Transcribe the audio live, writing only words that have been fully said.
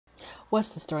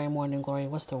What's the story, Morning Glory?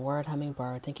 What's the word,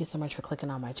 Hummingbird? Thank you so much for clicking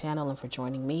on my channel and for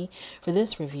joining me for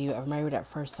this review of Married at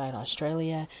First Sight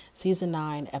Australia, Season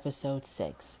 9, Episode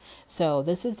 6. So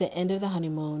this is the end of the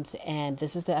honeymoons, and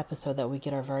this is the episode that we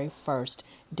get our very first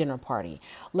dinner party.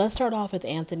 Let's start off with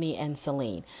Anthony and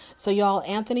Celine. So y'all,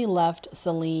 Anthony left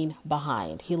Celine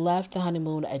behind. He left the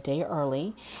honeymoon a day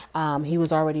early. He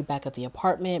was already back at the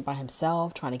apartment by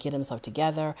himself, trying to get himself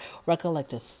together,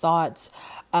 recollect his thoughts.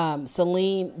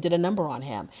 Celine did a number on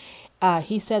him.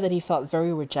 He said that he felt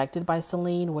very rejected by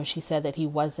Celine when she said that he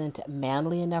wasn't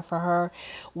manly enough for her,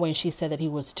 when she said that he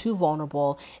was too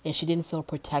vulnerable and she didn't feel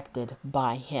protected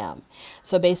by him.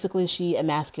 So basically she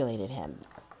emasculated him.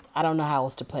 I don't know how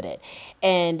else to put it.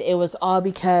 And it was all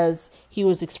because he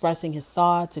was expressing his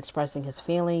thoughts, expressing his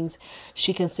feelings.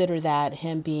 She considered that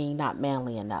him being not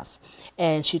manly enough.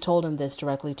 And she told him this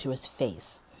directly to his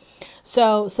face.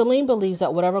 So Celine believes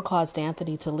that whatever caused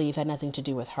Anthony to leave had nothing to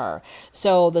do with her.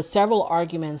 So the several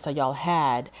arguments that y'all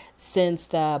had since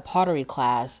the pottery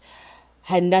class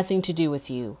had nothing to do with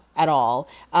you at all.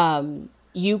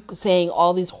 You saying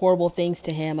all these horrible things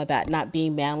to him about not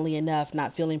being manly enough,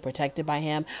 not feeling protected by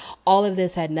him. All of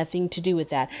this had nothing to do with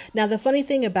that. Now, the funny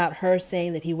thing about her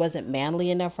saying that he wasn't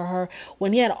manly enough for her,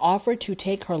 when he had offered to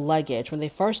take her luggage, when they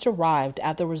first arrived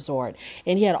at the resort,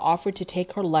 and he had offered to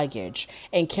take her luggage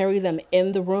and carry them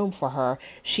in the room for her,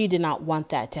 she did not want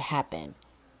that to happen.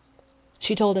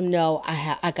 She told him, no,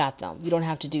 I got them. You don't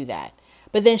have to do that.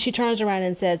 But then she turns around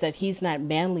and says that he's not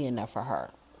manly enough for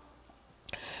her.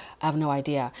 I have no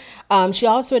idea. She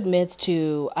also admits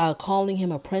to calling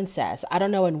him a princess. I don't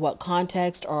know in what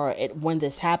context or when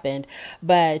this happened,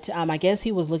 but I guess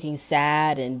he was looking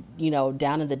sad and,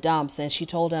 down in the dumps. And she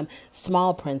told him,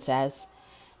 small princess.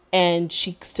 And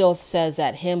she still says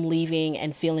that him leaving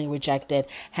and feeling rejected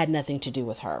had nothing to do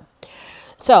with her.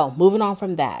 So moving on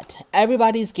from that,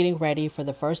 everybody's getting ready for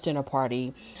the first dinner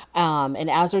party. And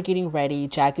as they're getting ready,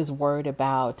 Jack is worried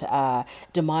about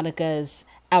DeMonica's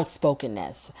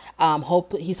outspokenness.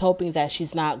 He's hoping that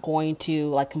she's not going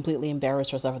to completely embarrass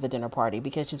herself at the dinner party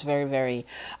because she's very, very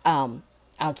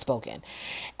outspoken.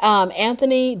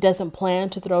 Anthony doesn't plan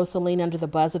to throw Celine under the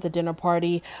bus at the dinner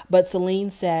party, but Celine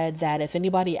said that if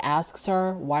anybody asks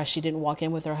her why she didn't walk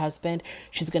in with her husband,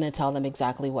 she's going to tell them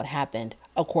exactly what happened,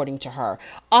 according to her.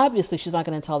 Obviously, she's not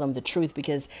going to tell them the truth,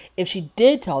 because if she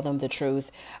did tell them the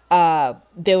truth,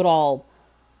 they would all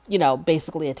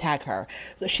basically attack her.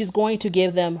 So she's going to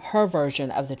give them her version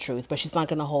of the truth, but she's not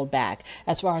going to hold back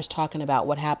as far as talking about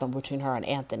what happened between her and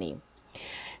Anthony.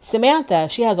 Samantha,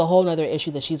 she has a whole nother issue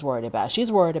that she's worried about.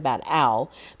 She's worried about Al,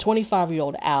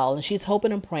 25-year-old Al, and she's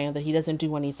hoping and praying that he doesn't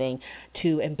do anything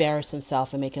to embarrass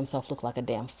himself and make himself look like a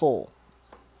damn fool.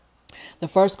 The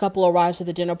first couple arrives at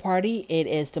the dinner party. It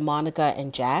is DeMonica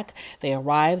and Jack. They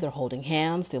arrive. They're holding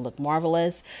hands. They look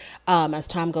marvelous. As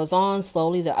time goes on,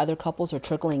 slowly the other couples are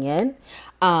trickling in.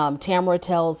 Tamara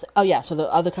tells, so the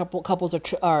other couples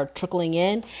are trickling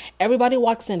in. Everybody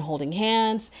walks in holding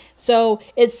hands. So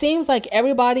it seems like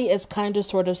everybody is kind of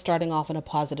sort of starting off on a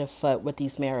positive foot with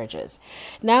these marriages.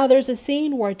 Now there's a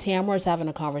scene where Tamara is having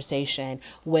a conversation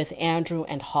with Andrew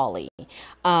and Holly.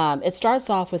 It starts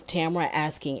off with Tamara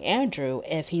asking Andrew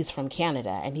if he's from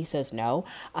Canada, and he says, no,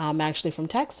 I'm actually from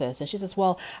Texas. And she says,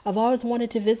 well, I've always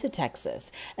wanted to visit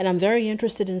Texas, and I'm very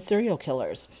interested in serial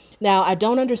killers. Now, I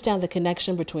don't understand the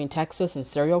connection between Texas and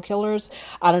serial killers.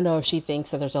 I don't know if she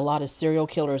thinks that there's a lot of serial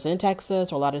killers in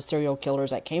Texas or a lot of serial killers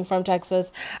that came from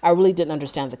Texas. I really didn't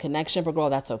understand the connection, but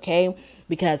girl, that's okay,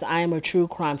 because I am a true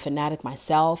crime fanatic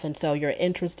myself. And so your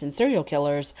interest in serial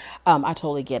killers, I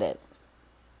totally get it.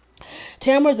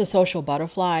 Tamara's a social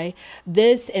butterfly.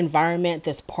 This environment,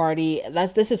 this party,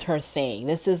 this is her thing.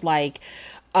 This is like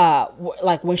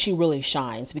when she really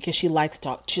shines, because she likes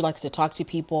to talk to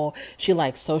people. She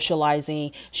likes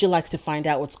socializing. She likes to find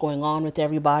out what's going on with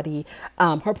everybody.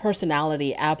 Her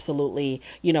personality absolutely,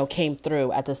 came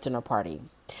through at this dinner party.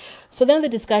 So then the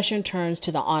discussion turns to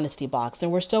the honesty box,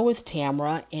 and we're still with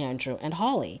Tamara, Andrew, and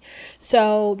Holly.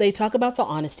 So they talk about the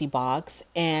honesty box,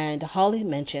 and Holly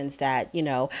mentions that,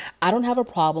 I don't have a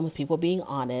problem with people being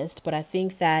honest, but I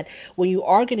think that when you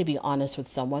are going to be honest with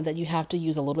someone, that you have to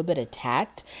use a little bit of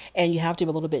tact, and you have to be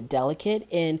a little bit delicate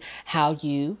in how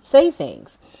you say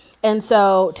things. And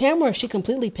so Tamara, she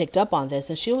completely picked up on this,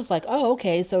 and she was like, oh,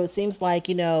 okay, so it seems like,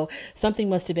 something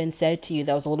must have been said to you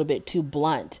that was a little bit too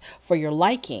blunt for your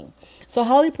liking. So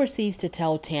Holly proceeds to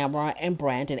tell Tamara and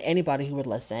Brent and anybody who would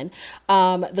listen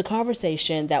the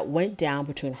conversation that went down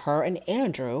between her and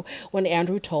Andrew when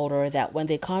Andrew told her that when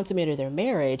they consummated their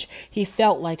marriage, he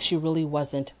felt like she really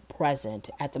wasn't present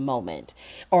at the moment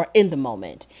or in the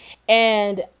moment.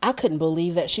 And I couldn't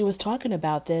believe that she was talking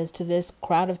about this to this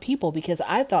crowd of people, because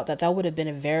I thought that that would have been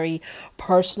a very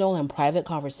personal and private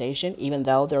conversation, even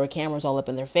though there were cameras all up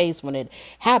in their face when it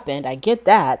happened. I get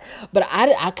that. But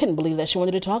I couldn't believe that she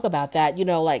wanted to talk about that,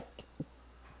 like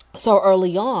so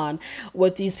early on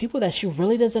with these people that she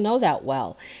really doesn't know that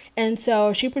well. And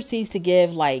so she proceeds to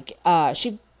give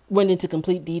she went into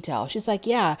complete detail. She's like,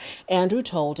 yeah, Andrew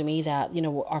told me that,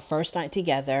 our first night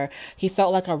together, he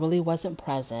felt like I really wasn't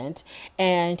present.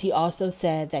 And he also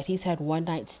said that he's had one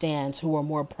night stands who were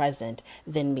more present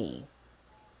than me.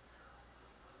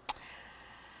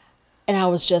 And I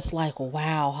was just like,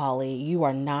 wow, Holly, you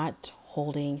are not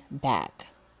holding back.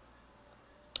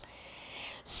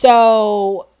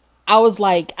 So I was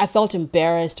like, I felt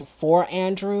embarrassed for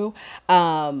Andrew.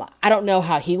 I don't know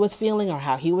how he was feeling or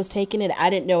how he was taking it. I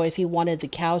didn't know if he wanted the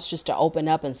couch just to open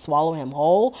up and swallow him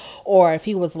whole, or if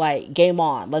he was like, game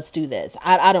on, let's do this.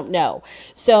 I don't know.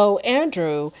 So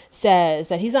Andrew says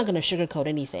that he's not going to sugarcoat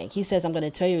anything. He says, I'm going to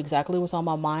tell you exactly what's on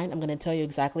my mind. I'm going to tell you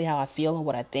exactly how I feel and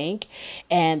what I think.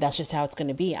 And that's just how it's going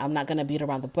to be. I'm not going to beat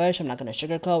around the bush. I'm not going to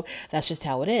sugarcoat. That's just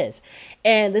how it is.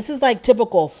 And this is like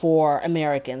typical for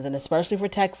Americans, and especially for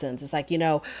Texans. It's like,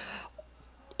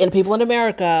 and people in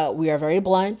America, we are very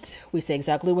blunt. We say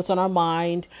exactly what's on our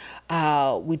mind.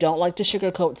 We don't like to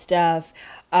sugarcoat stuff.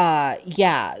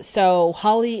 So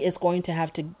Holly is going to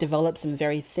have to develop some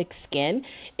very thick skin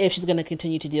if she's going to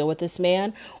continue to deal with this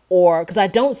man, or because I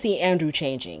don't see Andrew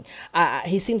changing.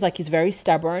 He seems like he's very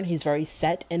stubborn. He's very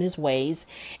set in his ways,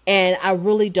 and I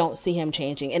really don't see him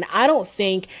changing. And I don't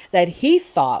think that he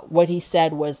thought what he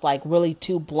said was like really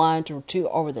too blunt or too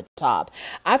over the top.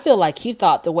 I feel like he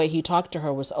thought the way he talked to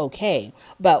her was okay,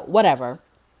 but whatever.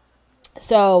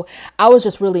 So I was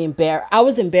just really embarrassed. I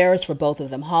was embarrassed for both of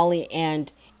them, Holly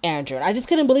and Andrew. And I just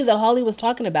couldn't believe that Holly was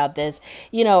talking about this,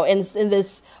 in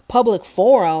this public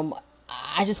forum.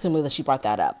 I just couldn't believe that she brought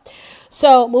that up.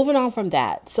 So moving on from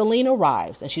that, Celine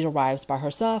arrives, and she arrives by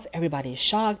herself. Everybody is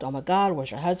shocked. Oh my God,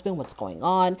 where's your husband? What's going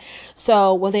on?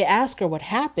 So when they ask her what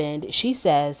happened, she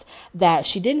says that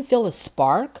she didn't feel a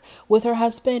spark with her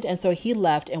husband. And so he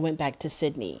left and went back to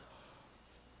Sydney.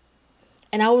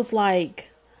 And I was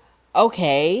like,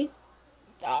 okay,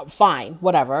 fine,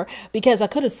 whatever. Because I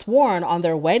could have sworn on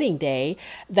their wedding day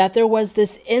that there was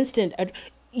this instant,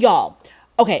 y'all.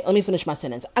 Okay, let me finish my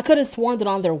sentence. I could have sworn that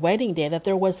on their wedding day that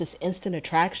there was this instant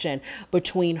attraction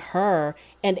between her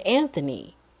and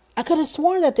Anthony. I could have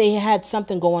sworn that they had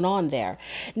something going on there.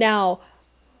 Now,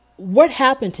 what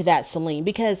happened to that Celine?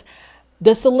 Because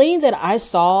the Celine that I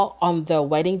saw on the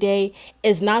wedding day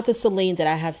is not the Celine that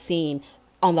I have seen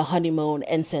on the honeymoon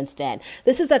and since then.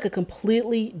 This is like a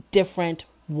completely different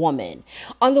woman.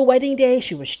 On the wedding day,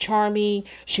 she was charming,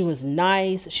 she was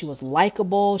nice, she was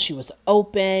likable, she was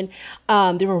open.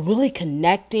 They were really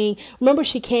connecting. Remember,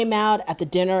 she came out at the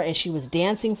dinner and she was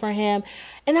dancing for him.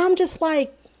 And I'm just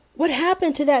like, what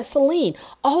happened to that Celine?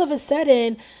 All of a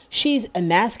sudden, she's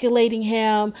emasculating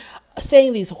him,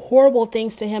 saying these horrible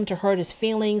things to him to hurt his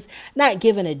feelings, not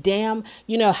giving a damn,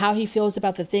 how he feels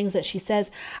about the things that she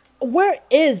says. Where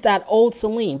is that old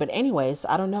Celine? But anyways,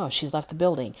 I don't know. She's left the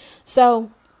building. So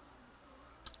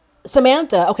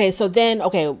Samantha,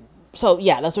 so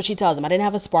yeah, that's what she tells him. I didn't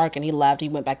have a spark, and he left. He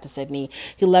went back to Sydney.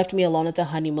 He left me alone at the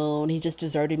honeymoon. He just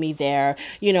deserted me there.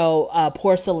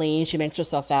 Poor Celine, she makes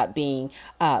herself out being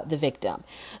the victim.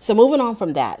 So moving on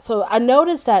from that. So I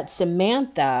noticed that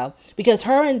Samantha, because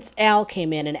her and Al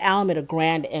came in, and Al made a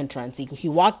grand entrance. He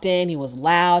walked in, he was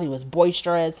loud, he was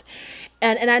boisterous.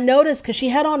 And I noticed, because she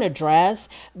had on a dress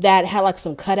that had like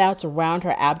some cutouts around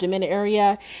her abdomen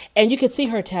area, and you could see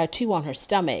her tattoo on her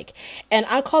stomach. And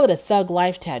I call it a thug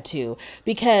life tattoo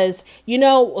because,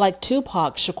 like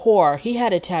Tupac Shakur, he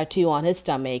had a tattoo on his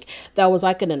stomach that was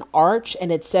like in an arch,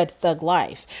 and it said thug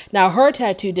life. Now her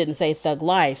tattoo didn't say thug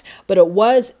life, but it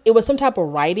was some type of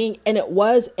writing, and it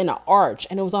was in an arch,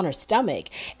 and it was on her stomach.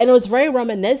 And it was very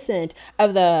reminiscent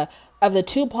of the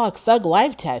Tupac Thug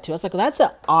Life tattoo. I was like, well, that's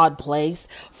an odd place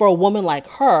for a woman like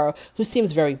her, who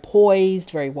seems very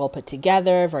poised, very well put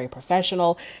together, very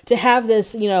professional, to have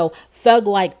this,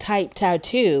 thug-like type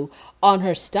tattoo on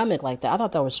her stomach like that. I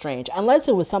thought that was strange, unless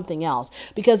it was something else,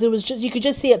 because it was just, you could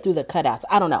just see it through the cutouts.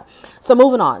 I don't know. So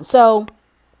moving on. So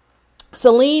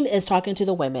Celine is talking to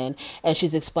the women and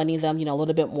she's explaining them, a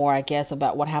little bit more, I guess,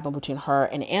 about what happened between her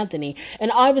and Anthony.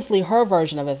 And obviously her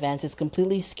version of events is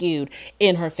completely skewed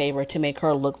in her favor to make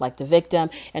her look like the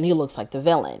victim and he looks like the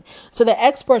villain. So the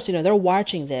experts, they're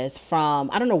watching this from,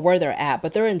 I don't know where they're at,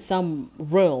 but they're in some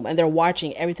room and they're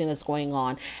watching everything that's going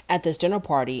on at this dinner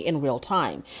party in real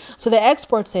time. So the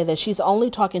experts say that she's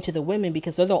only talking to the women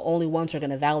because they're the only ones who are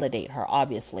going to validate her,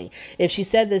 obviously. If she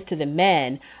said this to the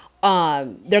men,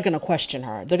 they're going to question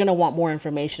her. They're going to want more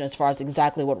information as far as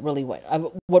exactly what really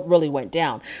went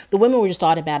down. The women were just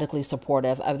automatically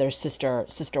supportive of their sister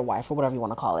wife, or whatever you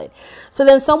want to call it. So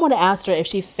then someone asked her if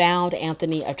she found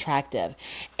Anthony attractive,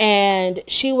 and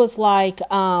she was like,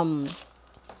 well,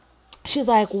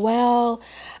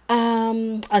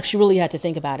 like she really had to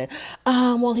think about it.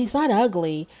 Well, he's not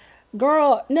ugly.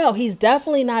 Girl, no, he's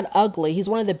definitely not ugly. He's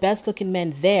one of the best looking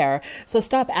men there. So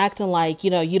stop acting like, you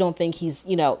don't think he's,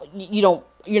 you're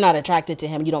not attracted to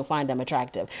him. You don't find him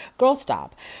attractive. Girl,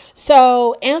 stop.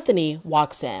 So Anthony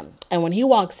walks in. And when he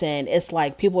walks in, it's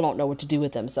like people don't know what to do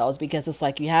with themselves, because it's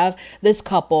like you have this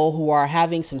couple who are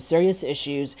having some serious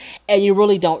issues and you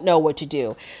really don't know what to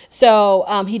do.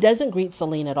 So he doesn't greet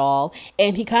Celine at all.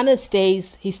 And he kind of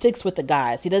sticks with the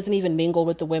guys. He doesn't even mingle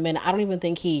with the women. I don't even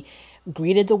think he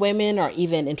greeted the women or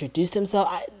even introduced himself.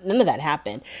 None of that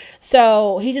happened.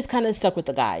 So he just kind of stuck with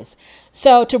the guys.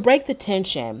 So to break the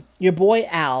tension, your boy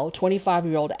Al,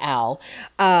 25-year-old Al,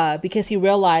 because he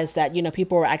realized that,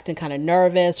 people were acting kind of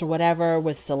nervous or whatever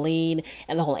with Celine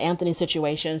and the whole Anthony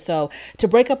situation. So to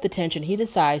break up the tension, he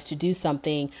decides to do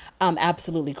something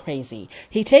absolutely crazy.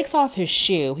 He takes off his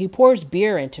shoe, he pours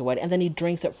beer into it, and then he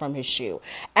drinks it from his shoe.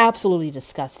 Absolutely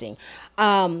disgusting.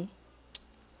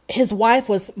 His wife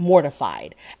was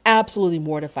mortified, absolutely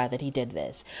mortified that he did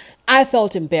this. I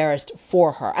felt embarrassed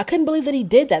for her. I couldn't believe that he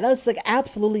did that. That was like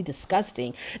absolutely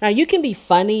disgusting. Now, you can be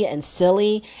funny and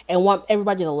silly and want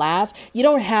everybody to laugh. You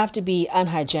don't have to be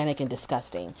unhygienic and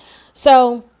disgusting.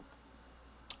 So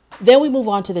then we move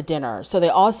on to the dinner. So they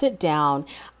all sit down.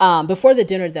 Before the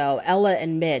dinner, though, Ella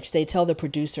and Mitch, they tell the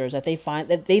producers that it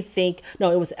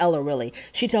was Ella really.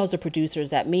 She tells the producers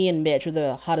that me and Mitch are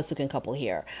the hottest looking couple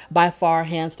here. By far,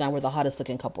 hands down, we're the hottest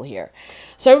looking couple here.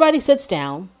 So everybody sits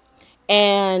down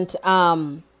and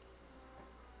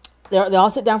they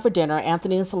all sit down for dinner.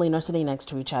 Anthony and Celine are sitting next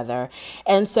to each other.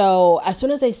 And so I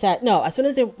don't know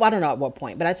at what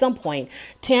point, but at some point,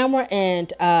 Tamara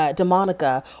and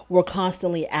DeMonica were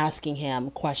constantly asking him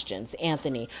questions.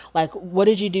 Anthony, like, what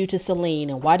did you do to Celine?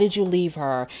 And why did you leave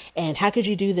her? And how could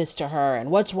you do this to her? And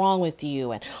what's wrong with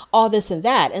you? And all this and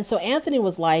that. And so Anthony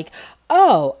was like,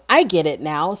 oh, I get it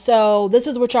now. So this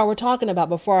is what y'all were talking about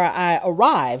before I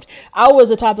arrived. I was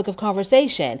a topic of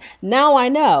conversation. Now I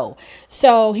know.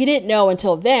 So he didn't know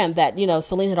until then that,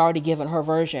 Celine had already given her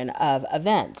version of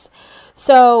events.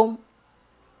 So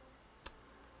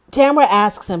Tamara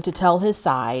asks him to tell his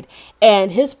side,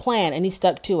 and his plan, and he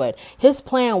stuck to it. His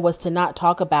plan was to not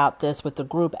talk about this with the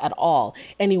group at all.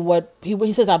 And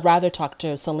he says, I'd rather talk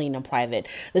to Celine in private.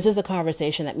 This is a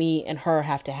conversation that me and her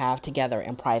have to have together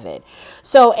in private.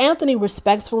 So Anthony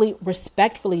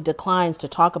respectfully declines to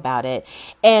talk about it.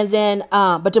 And then,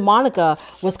 but DeMonica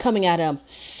was coming at him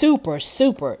super,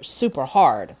 super, super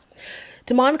hard.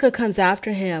 DeMonica comes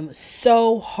after him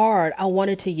so hard. I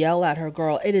wanted to yell at her,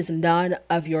 girl. It is none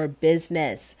of your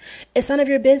business. It's none of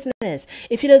your business.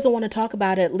 If he doesn't want to talk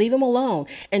about it, leave him alone.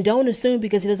 And don't assume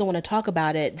because he doesn't want to talk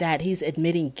about it that he's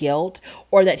admitting guilt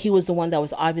or that he was the one that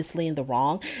was obviously in the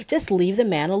wrong. Just leave the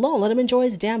man alone. Let him enjoy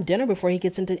his damn dinner before he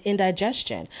gets into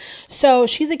indigestion. So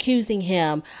she's accusing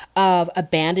him of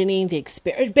abandoning the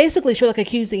experiment. Basically, she's like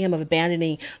accusing him of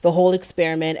abandoning the whole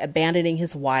experiment, abandoning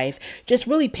his wife, just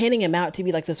really painting him out to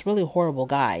be like this really horrible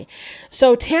guy.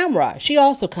 So Tamara, she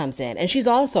also comes in and she's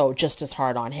also just as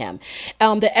hard on him.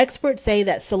 The experts say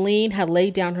that Celine had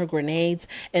laid down her grenades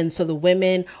and so the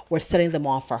women were setting them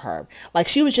off for her. Like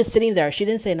she was just sitting there. She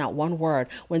didn't say not one word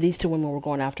when these two women were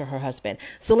going after her husband.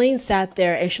 Celine sat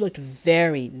there and she looked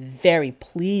very, very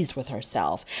pleased with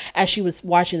herself as she was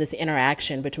watching this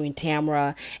interaction between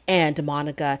Tamara and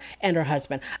DeMonica and her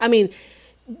husband. I mean,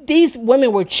 these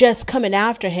women were just coming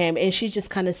after him and she just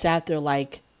kind of sat there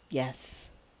like,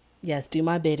 yes, do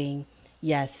my bidding.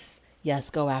 Yes,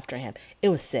 go after him. It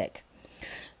was sick.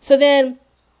 So then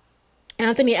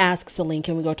Anthony asks Celine,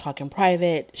 can we go talk in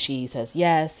private? She says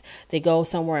yes. They go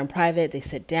somewhere in private. They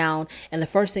sit down. And the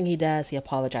first thing he does, he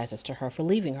apologizes to her for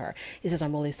leaving her. He says,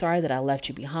 I'm really sorry that I left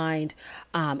you behind.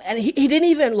 And he didn't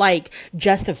even like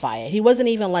justify it. He wasn't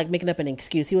even like making up an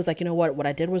excuse. He was like, you know what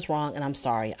I did was wrong and I'm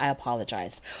sorry. I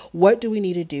apologized. What do we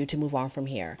need to do to move on from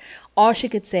here? All she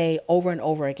could say over and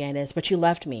over again is, but you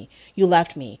left me. You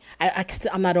left me.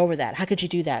 I'm not over that. How could you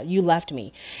do that? You left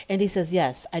me. And he says,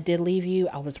 yes, I did leave you.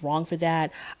 I was wrong for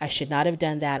that. I should not have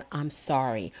done that. I'm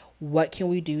sorry. What can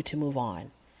we do to move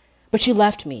on? But you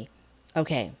left me.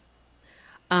 Okay.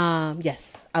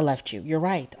 Yes, I left you. You're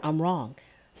right. I'm wrong.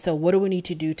 So what do we need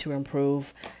to do to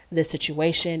improve this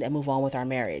situation and move on with our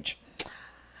marriage?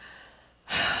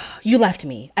 You left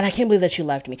me. And I can't believe that you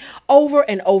left me, over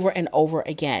and over and over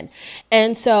again.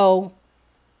 And so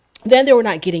then they were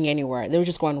not getting anywhere. They were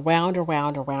just going round and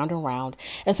round and round and round.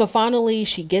 And so finally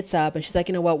she gets up and she's like,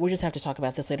 you know what? We'll just have to talk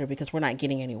about this later because we're not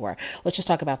getting anywhere. Let's just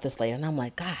talk about this later. And I'm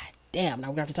like, God damn, now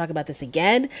we're going to have to talk about this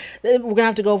again. We're going to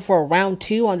have to go for round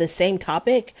 2 on the same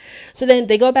topic. So then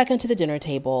they go back into the dinner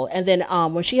table. And then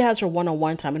when she has her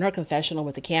one-on-one time in her confessional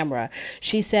with the camera,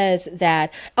 she says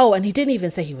that, oh, and he didn't even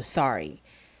say he was sorry.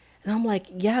 And I'm like,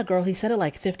 yeah, girl, he said it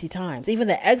like 50 times. Even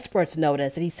the experts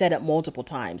noticed that he said it multiple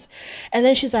times. And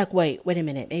then she's like, wait a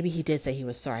minute. Maybe he did say he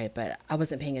was sorry, but I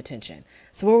wasn't paying attention.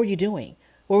 So what were you doing?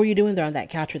 What were you doing there on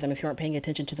that couch with him if you weren't paying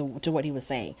attention to what he was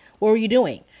saying? What were you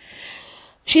doing?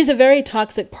 She's a very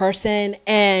toxic person,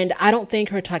 and I don't think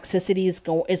her toxicity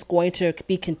is going to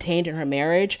be contained in her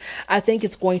marriage. I think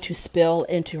it's going to spill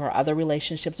into her other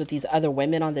relationships with these other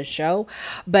women on this show.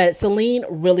 But Celine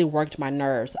really worked my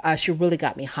nerves. She really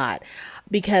got me hot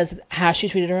because how she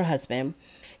treated her husband.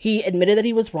 He admitted that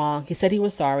he was wrong. He said he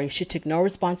was sorry. She took no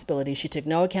responsibility. She took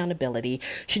no accountability.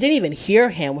 She didn't even hear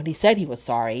him when he said he was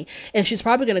sorry. And she's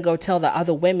probably going to go tell the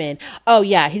other women, oh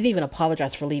yeah, he didn't even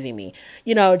apologize for leaving me,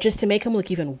 just to make him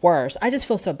look even worse. I just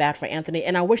feel so bad for Anthony.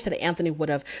 And I wish that Anthony would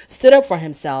have stood up for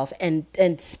himself and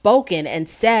spoken and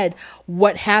said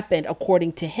what happened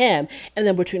according to him. And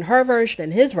then between her version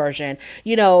and his version,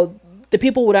 the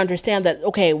people would understand that,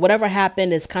 okay, whatever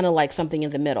happened is kind of like something in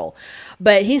the middle.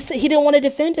 But he didn't want to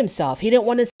defend himself. He didn't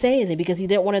want to say anything because he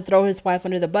didn't want to throw his wife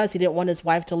under the bus. He didn't want his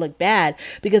wife to look bad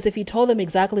because if he told them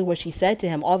exactly what she said to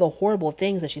him, all the horrible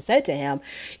things that she said to him,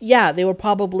 yeah, they would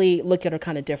probably look at her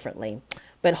kind of differently.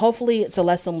 But hopefully it's a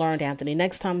lesson learned, Anthony.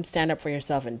 Next time, stand up for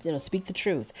yourself and speak the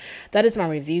truth. That is my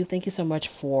review. Thank you so much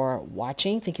for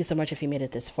watching. Thank you so much if you made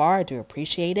it this far. I do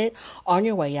appreciate it. On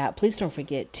your way out, please don't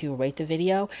forget to rate the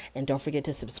video and don't forget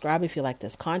to subscribe if you like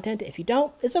this content. If you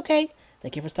don't, it's okay.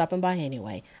 Thank you for stopping by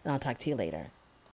anyway, and I'll talk to you later.